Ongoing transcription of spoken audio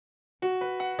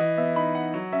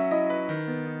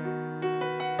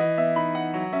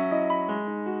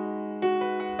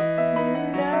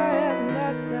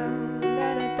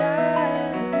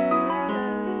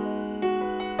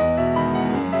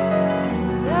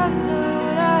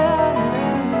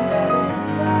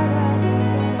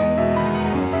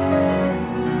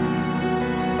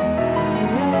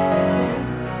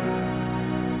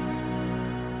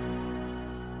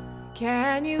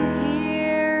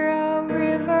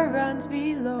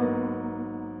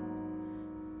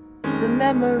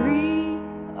memory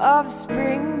of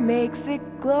spring makes it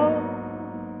glow.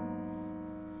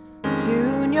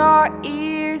 Tune your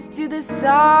ears to the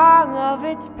song of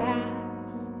its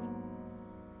past,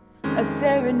 a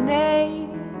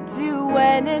serenade to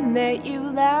when it met you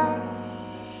last.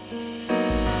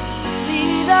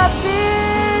 Flee the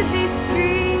busy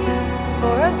streets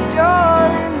for a stroll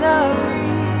in the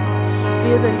breeze.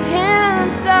 Feel the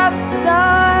hint of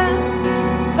sun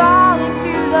falling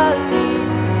through the leaves.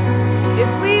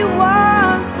 If we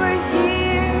once were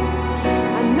here,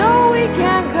 I know we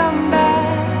can come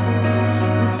back.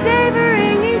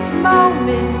 Savoring each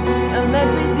moment,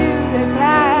 unless we do, they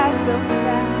pass so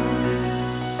fast.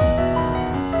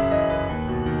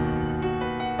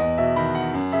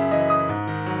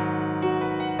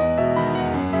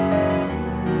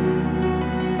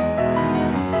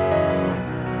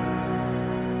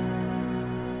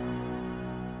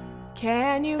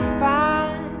 Can you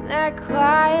find that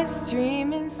quiet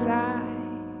stream inside,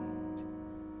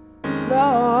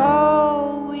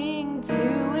 flowing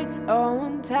to its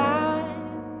own time?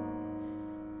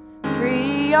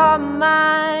 Free your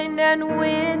mind and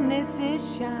witnesses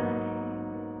shine,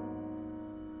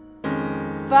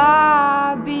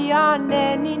 far beyond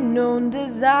any known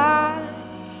design.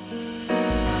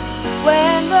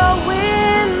 When the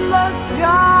wind blows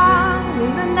strong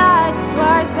and the night's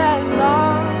twice as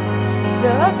long,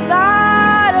 the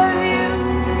thought of you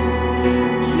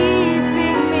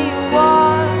keeping me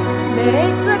warm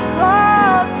makes the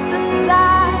cold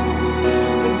subside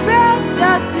like breath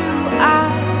does to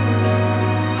ice.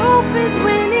 Hope is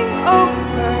winning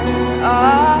over a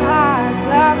heart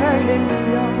covered in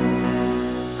snow,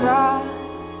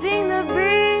 crossing the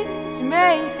bridge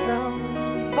made from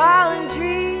fallen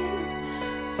trees,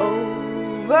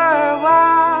 over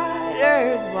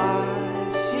waters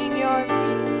washing your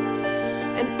feet,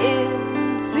 and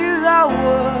into the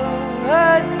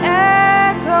woods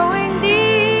echoing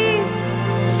deep,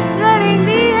 letting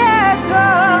the air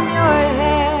comb your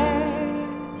hair,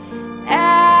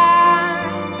 and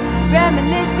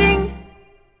reminiscing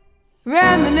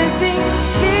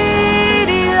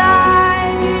city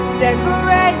lights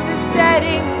decorate the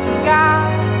setting sky,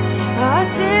 a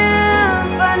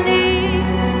symphony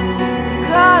of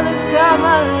colors come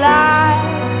alive.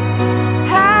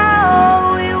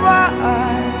 How we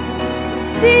watch the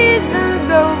seasons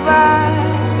go by,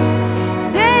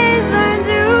 days learn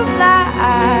to fly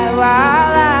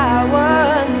while I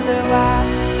wonder why.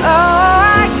 Oh,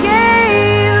 I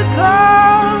gave the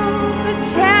cold the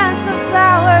chance of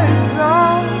flowers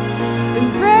grow,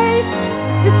 embraced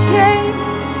the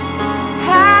change,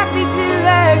 happy to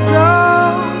let go.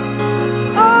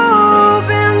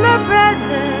 Open the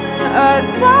present, a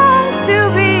song to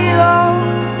below.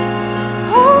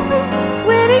 Hope is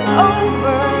winning over